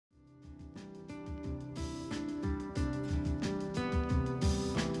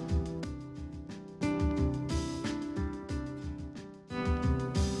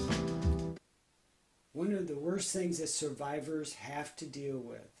One of the worst things that survivors have to deal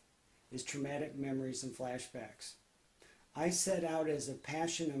with is traumatic memories and flashbacks. I set out as a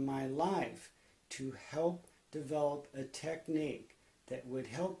passion in my life to help develop a technique that would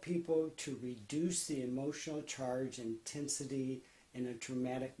help people to reduce the emotional charge and intensity in a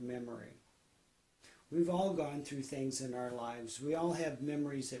traumatic memory. We've all gone through things in our lives. We all have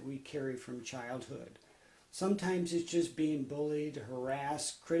memories that we carry from childhood. Sometimes it's just being bullied,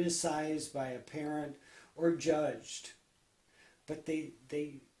 harassed, criticized by a parent, or judged. But they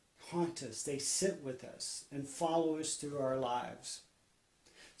haunt us, they sit with us, and follow us through our lives.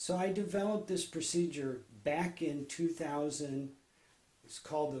 So I developed this procedure back in 2000. It's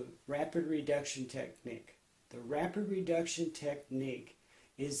called the rapid reduction technique. The rapid reduction technique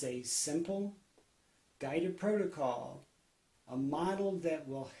is a simple, guided protocol, a model that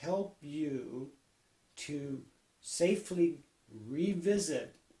will help you to safely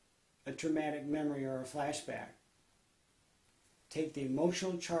revisit a traumatic memory or a flashback. Take the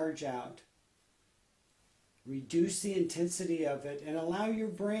emotional charge out, reduce the intensity of it, and allow your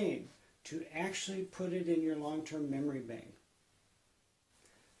brain to actually put it in your long-term memory bank.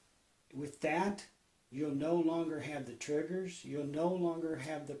 With that, you'll no longer have the triggers, you'll no longer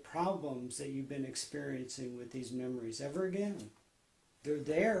have the problems that you've been experiencing with these memories ever again. They're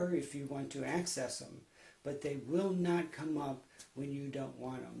there if you want to access them, but they will not come up when you don't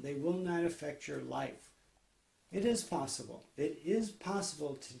want them. They will not affect your life. It is possible. It is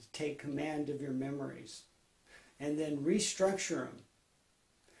possible to take command of your memories and then restructure them.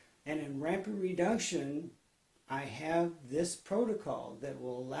 And in rapid reduction, I have this protocol that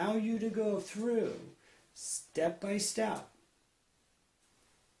will allow you to go through step by step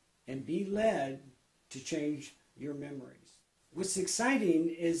and be led to change your memories. What's exciting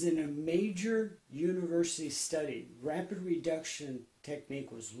is in a major university study, rapid reduction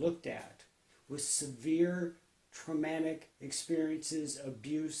technique was looked at with severe traumatic experiences,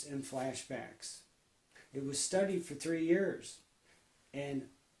 abuse, and flashbacks. It was studied for 3 years, and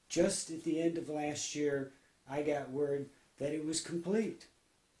just at the end of last year, I got word that it was complete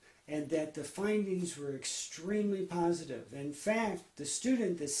and that the findings were extremely positive. In fact, the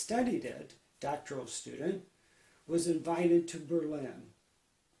student that studied it, doctoral student, was invited to Berlin.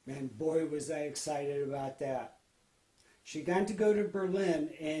 And boy, was I excited about that. She got to go to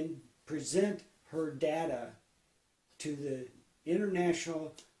Berlin and present her data to the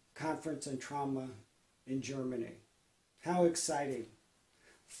International Conference on Trauma in Germany. How exciting.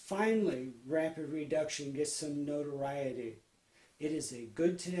 Finally, rapid reduction gets some notoriety. It is a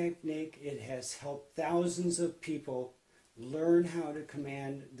good technique. It has helped thousands of people learn how to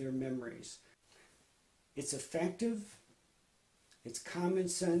command their memories. It's effective, it's common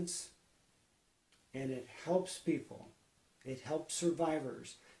sense, and it helps people. It helps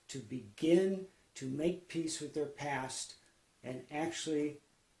survivors to begin to make peace with their past and actually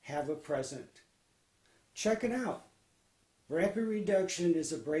have a present. Check it out. Rapid reduction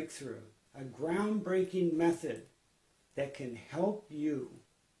is a breakthrough, a groundbreaking method that can help you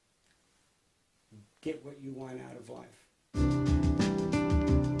get what you want out of life.